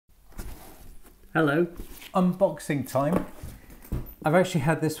Hello. Unboxing time. I've actually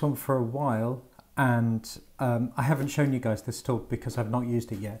had this one for a while and I haven't shown you guys this tool because I've not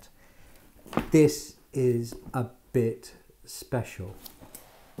used it yet. This is a bit special.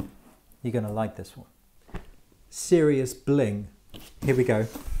 You're going to like this one. Serious bling. Here we go.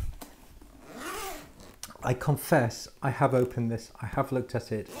 I confess I have opened this. I have looked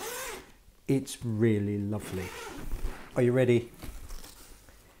at it. It's really lovely. Are you ready?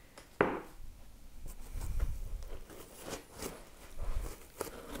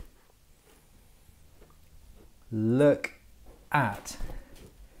 Look at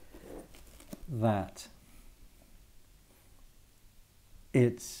that.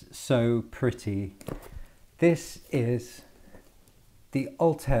 It's so pretty. This is the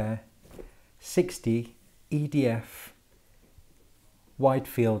Altair 60 EDF wide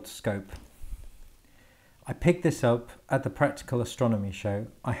field scope. I picked this up at the Practical Astronomy show.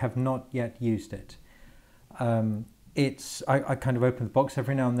 I have not yet used it. I kind of open the box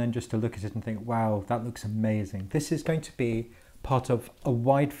every now and then just to look at it and think, wow, that looks amazing. This is going to be part of a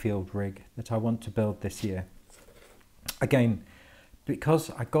wide field rig that I want to build this year. Again, because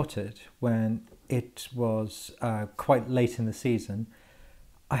I got it when it was quite late in the season,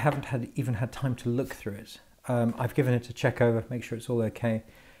 I haven't even had time to look through it. I've given it a check over, make sure it's all okay,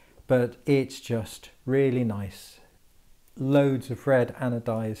 but it's just really nice. Loads of red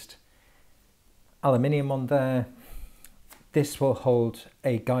anodized aluminium on there. This will hold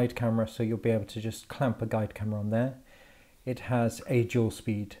a guide camera, so you'll be able to just clamp a guide camera on there. It has a dual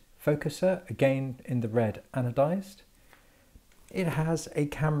speed focuser, again in the red anodized. It has a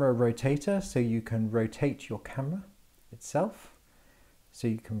camera rotator, so you can rotate your camera itself. So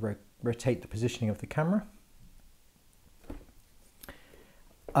you can rotate the positioning of the camera.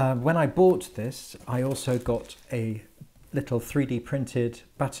 When I bought this, I also got a little 3D printed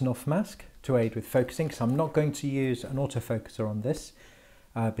batten-off mask to aid with focusing, because I'm not going to use an autofocuser on this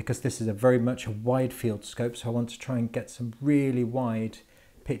because this is very much a wide field scope, so I want to try and get some really wide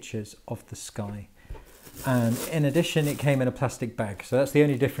pictures of the sky. And in addition, it came in a plastic bag, so that's the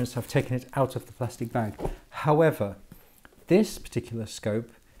only difference. I've taken it out of the plastic bag. However, this particular scope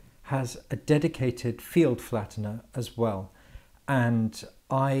has a dedicated field flattener as well, and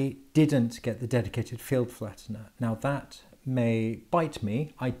I didn't get the dedicated field flattener. Now that may bite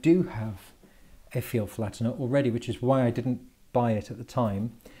me. I do have a field flattener already, which is why I didn't buy it at the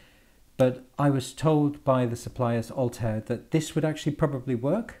time, but I was told by the suppliers Altair that this would actually probably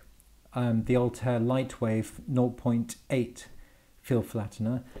work. The Altair Lightwave 0.8 field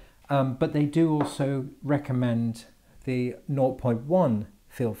flattener, but they do also recommend the 0.1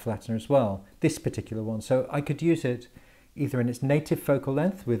 field flattener as well, this particular one. So I could use it either in its native focal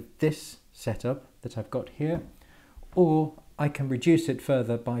length with this setup that I've got here, or I can reduce it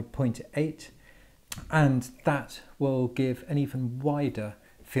further by 0.8, and that will give an even wider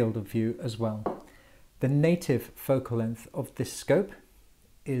field of view as well. The native focal length of this scope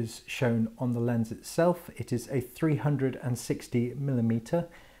is shown on the lens itself. It is a 360mm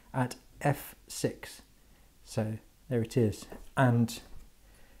at f6. So there it is, and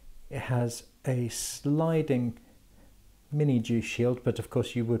it has a sliding mini dew shield, but of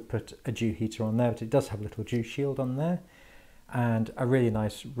course you would put a dew heater on there, but it does have a little dew shield on there, and a really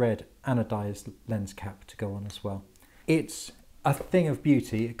nice red anodized lens cap to go on as well. It's a thing of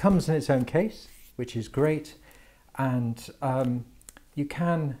beauty. It comes in its own case, which is great, and you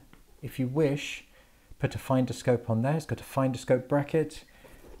can, if you wish, put a finder scope on there. It's got a finder scope bracket,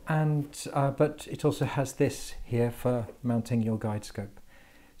 and but it also has this here for mounting your guide scope.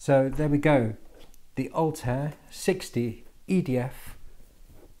 So there we go, the Altair 60 EDF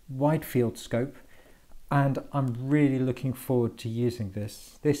wide field scope, and I'm really looking forward to using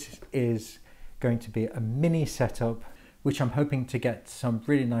this. This is going to be a mini setup, which I'm hoping to get some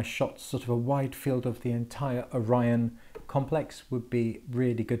really nice shots, sort of a wide field of the entire Orion complex would be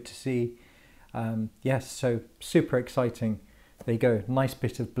really good to see. Yes, so super exciting. There you go, nice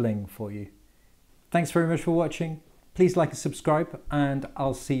bit of bling for you. Thanks very much for watching. Please like and subscribe, and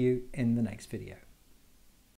I'll see you in the next video.